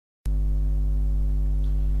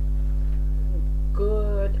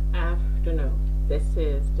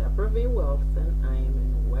Debra V. Wilson. I am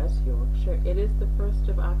in West Yorkshire. It is the 1st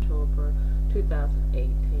of October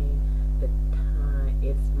 2018. The time,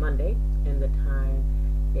 it's Monday, and the time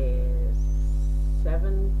is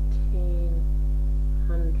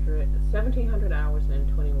 1700 hours and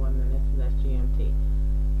 21 minutes, and that's GMT.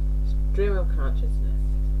 Stream of consciousness,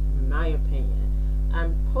 my opinion.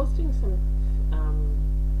 I'm posting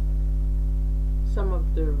some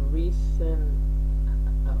of the recent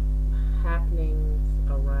happenings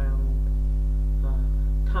around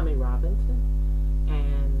Tommy Robinson,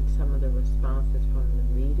 and some of the responses from the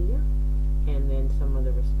media, and then some of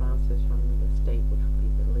the responses from the state, which would be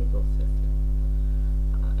the legal system.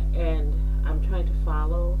 And I'm trying to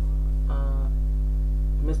follow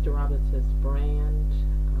Mr. Robinson's brand,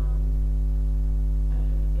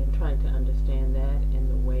 and trying to understand that and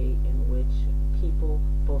the way in which people,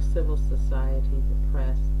 both civil society, the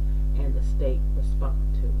press, and the state respond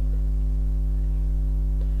to it.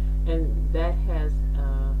 And that has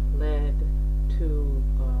led to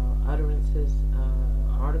utterances,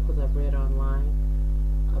 articles I've read online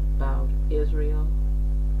about Israel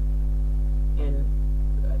and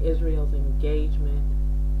Israel's engagement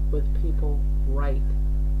with people right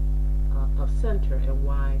of center, and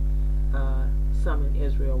why some in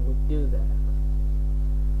Israel would do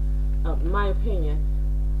that. My opinion,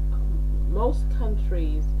 most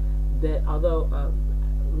countries that, although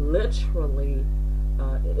literally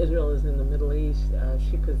Israel is in the Middle East,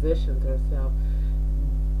 she positions herself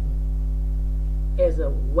as a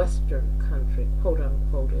Western country, quote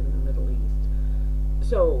unquote, in the Middle East.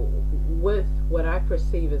 So with what I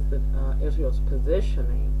perceive as Israel's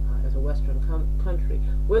positioning as a Western country,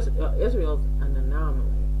 Israel's an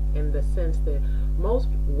anomaly in the sense that most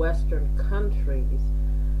Western countries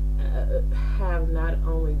have not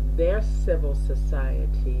only their civil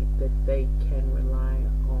society that they can rely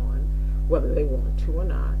on, whether they want to or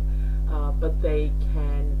not, but they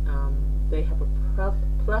have a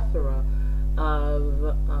plethora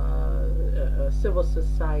of civil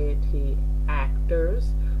society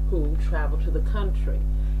actors who travel to the country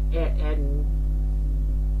and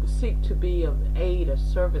seek to be of aid or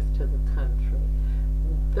service to the country.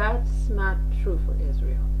 That's not true for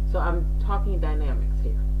Israel. So I'm talking dynamics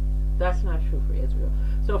here. That's not true for Israel.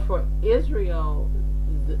 So for Israel,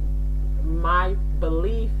 my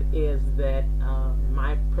belief is that,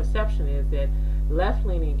 my perception is that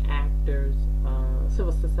left-leaning actors,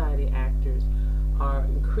 civil society actors, are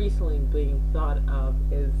increasingly being thought of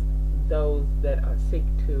as those that seek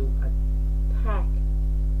to attack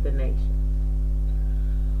the nation,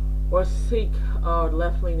 or seek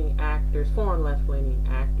left-leaning actors, foreign left-leaning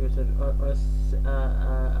actors,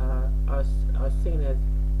 are seen as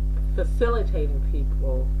facilitating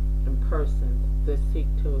people and persons that seek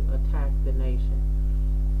to attack the nation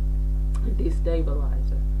and destabilize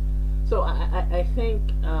her. So I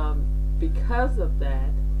think because of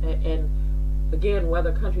that, and again,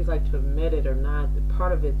 whether countries like to admit it or not,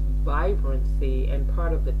 part of its vibrancy and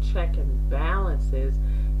part of the check and balances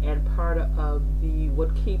and part of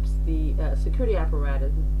what keeps the security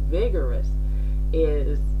apparatus vigorous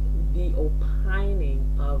is the opining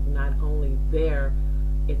of not only their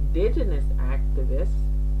indigenous activists,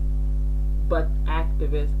 but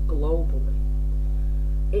activists globally.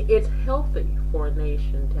 It's healthy for a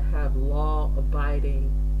nation to have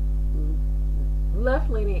law-abiding,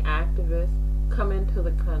 left-leaning activists come into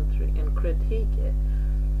the country and critique it,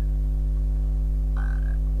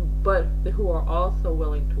 but who are also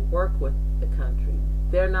willing to work with the country.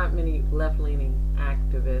 There are not many left-leaning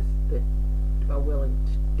activists that are willing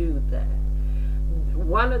to do that.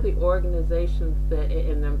 One of the organizations that,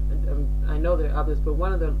 and I know there are others, but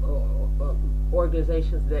one of the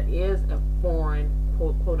organizations that is a foreign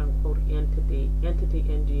quote-unquote entity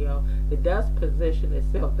NGO that does position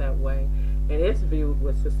itself that way, and it's viewed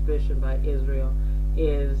with suspicion by Israel,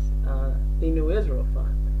 is the New Israel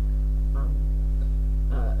Fund.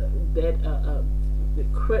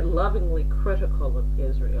 Lovingly critical of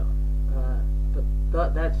Israel,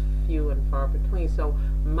 but that's few and far between. So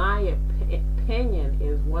my opinion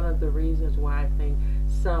is one of the reasons why I think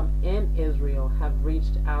some in Israel have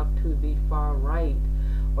reached out to the far right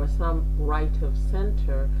or some right of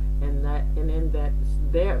center, and in that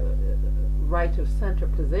their right of center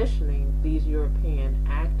positioning, these European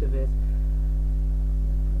activists,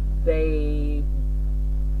 they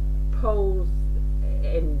pose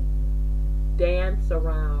and dance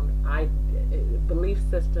around belief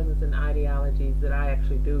systems and ideologies that I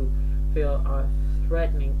actually do feel are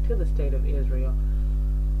threatening to the state of Israel.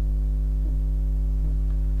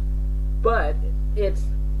 But it's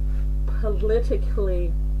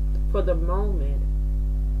politically, for the moment,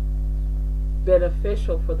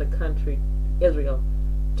 beneficial for the country, Israel,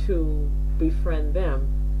 to befriend them,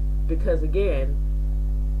 because again,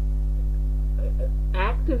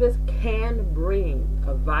 activists can bring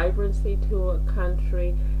a vibrancy to a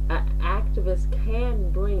country. Activists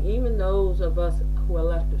can bring, even those of us who are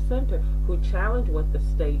left of center, who challenge what the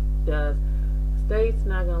state does. State's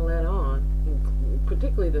not going to let on,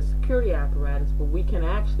 particularly the security apparatus, but we can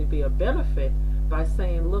actually be a benefit by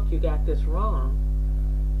saying, look, you got this wrong.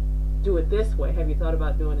 Do it this way. Have you thought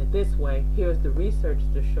about doing it this way? Here's the research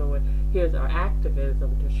to show it. Here's our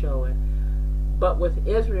activism to show it. But with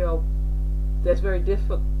Israel, that's very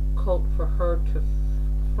difficult for her to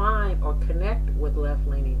find or connect with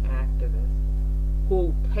left-leaning activists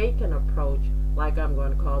who take an approach like I'm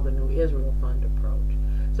going to call the New Israel Fund approach.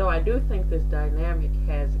 So I do think this dynamic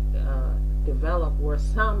has developed where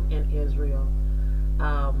some in Israel,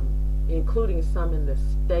 including some in the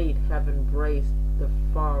state, have embraced the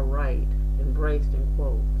far right, embraced in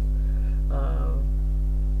quotes,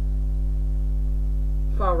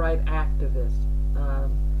 far right activists.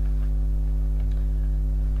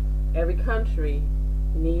 Every country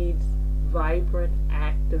needs vibrant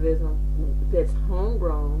activism that's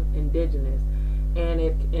homegrown, indigenous, and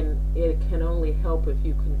it can only help if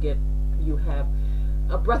you have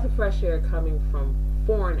a breath of fresh air coming from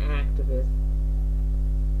foreign activists.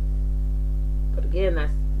 But again,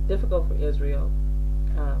 that's difficult for Israel.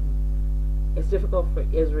 It's difficult for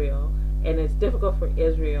Israel, and it's difficult for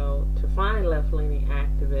Israel to find left-leaning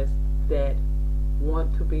activists that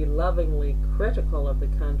want to be lovingly critical of the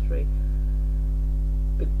country,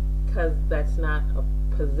 because that's not a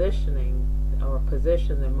positioning or a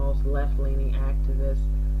position that most left-leaning activists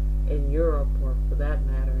in Europe, or for that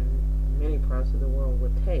matter in many parts of the world,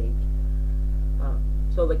 would take.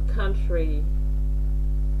 So the country,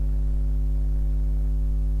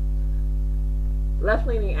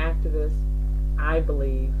 left-leaning activists, I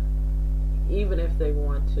believe, even if they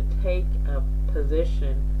want to take a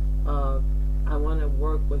position of, I want to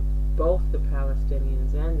work with both the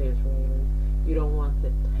Palestinians and the Israelis, you don't want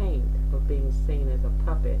the taint of being seen as a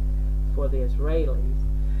puppet for the Israelis.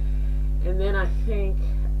 And then I think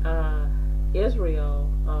Israel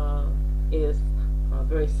is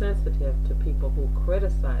very sensitive to people who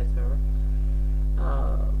criticize her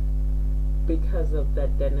because of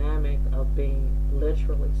that dynamic of being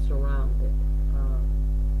literally surrounded.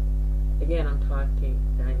 Again, I'm talking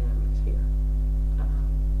dynamics here.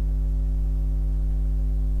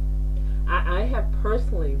 I have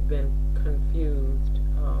personally been confused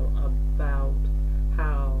about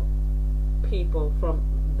how people, from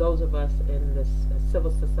those of us in the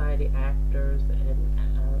civil society actors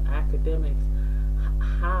and academics,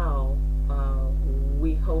 how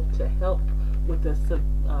we hope to help with the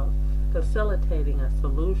facilitating a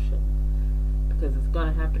solution, because it's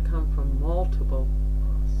going to have to come from multiple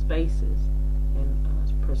spaces and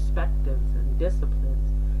perspectives and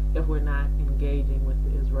disciplines if we're not engaging with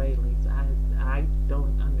the Israelis. I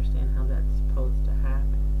don't understand how that's supposed to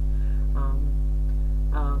happen.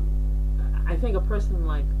 I think a person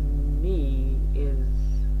like me is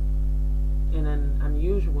in an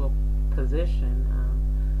unusual position.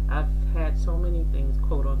 I've had so many things,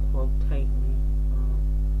 quote unquote, taint me,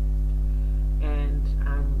 and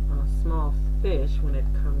I'm a small fish when it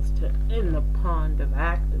comes to in the pond of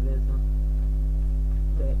activism.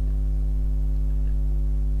 That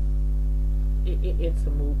it's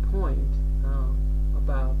a moot point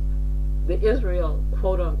about the Israel,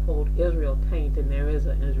 quote unquote, Israel taint, and there is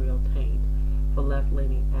an Israel taint for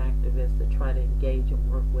left-leaning activists that try to engage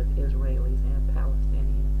and work with Israelis and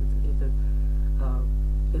Palestinians.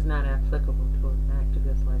 It's not applicable to an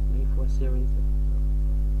activist like me for a series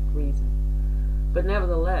of reasons. But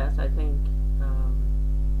nevertheless, I think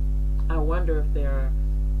I wonder if there are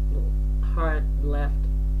hard left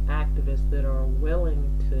activists that are willing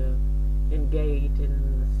to engage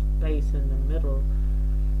in the space in the middle,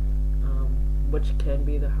 which can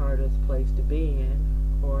be the hardest place to be in,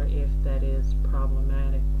 or if that is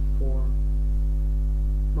problematic for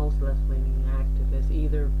most left-leaning activists,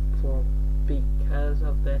 either because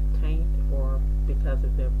of that taint or because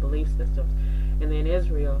of their belief systems. And then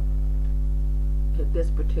Israel, at this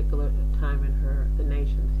particular time in the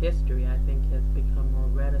nation's history, I think has become more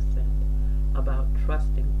reticent about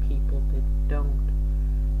trusting people that don't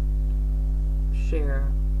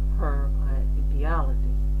share her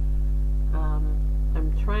ideology.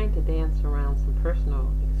 I'm trying to dance around some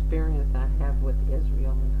personal experience I have with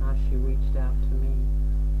Israel and how she reached out to me.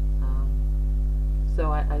 So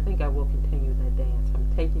I think I will continue that dance. I'm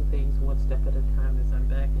taking things one step at a time as I'm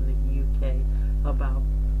back in the UK about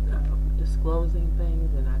disclosing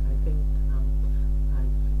things, and I think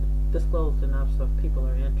I've disclosed enough so if people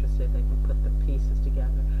are interested, they can put the pieces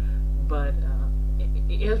together. But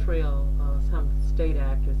Israel, some state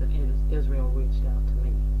actors in Israel reached out to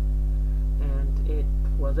me, and it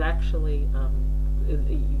was actually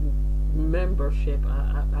membership.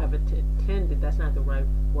 I've attended, that's not the right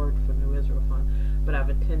word for New Israel Fund, but I've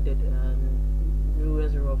attended New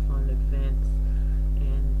Israel Fund events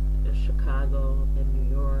in Chicago and New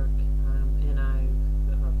York, and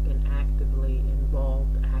I've been actively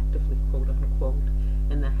involved, quote unquote,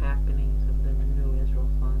 in the happenings of the New Israel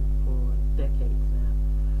Fund for decades now.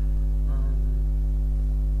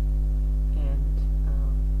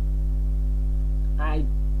 I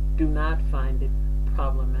do not find it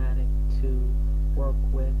problematic to work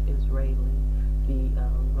with the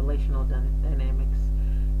relational dynamics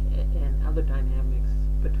and other dynamics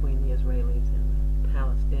between the Israelis and the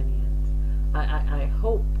Palestinians. I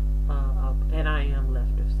hope, and I am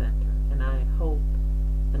left of center, and I hope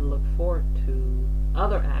and look forward to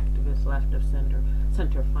other activists left of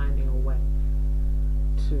center finding a way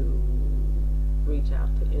to reach out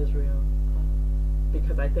to Israel,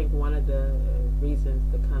 because I think one of the reasons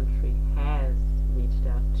the country has reached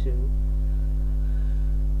out to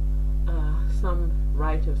some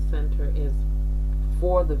right of center is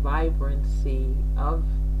for the vibrancy of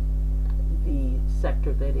the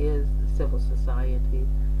sector that is civil society,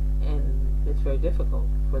 and it's very difficult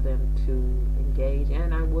for them to engage,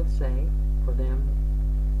 and I would say for them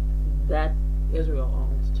that Israel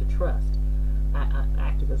owns to trust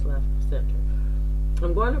activists left of center.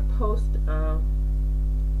 I'm going to post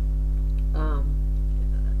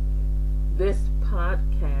this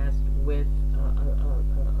podcast with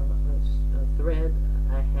a thread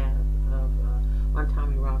I have on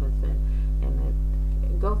Tommy Robinson,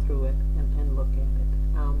 and go through it and look at it.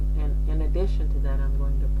 And in addition to that, I'm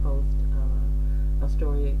going to post a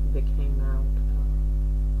story that came out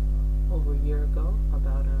over a year ago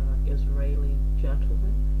about an Israeli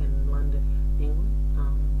gentleman in London, England,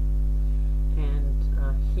 and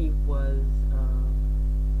he was,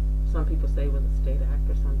 some people say he was a state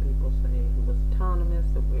actor, some people say he was autonomous.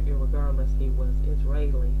 Regardless, he was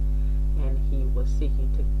Israeli, and he was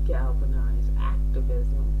seeking to galvanize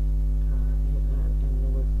activism, and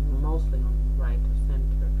it was mostly on the right of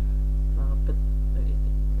center,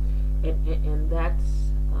 and that's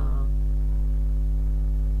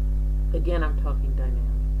again, I'm talking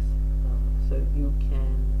dynamics, so you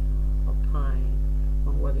can opine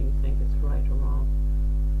on whether you think it's right or wrong.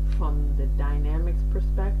 From the dynamics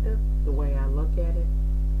perspective, the way I look at it,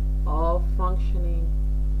 all functioning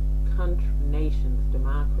nations,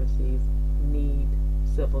 democracies, need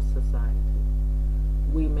civil society.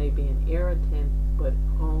 We may be an irritant, but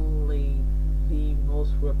only the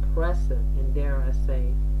most repressive and, dare I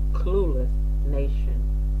say, clueless nation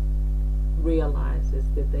realizes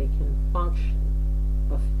that they can function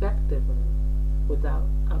effectively without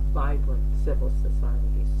a vibrant civil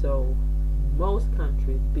society. So most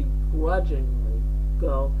countries begrudgingly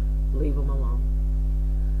go, leave them alone.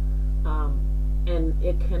 And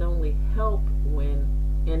it can only help when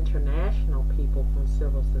international people from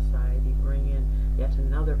civil society bring in yet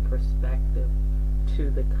another perspective to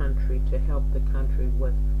the country to help the country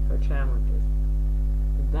with her challenges.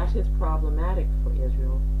 That is problematic for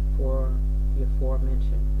Israel for the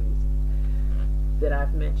aforementioned reasons that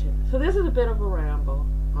I've mentioned. So this is a bit of a ramble,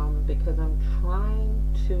 because I am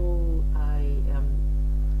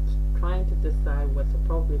trying to decide what's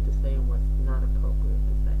appropriate to say and what's not appropriate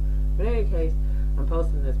to say. But in any case, I'm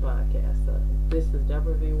posting this podcast. This is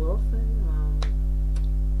Debra V. Wilson.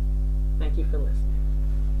 Thank you for listening.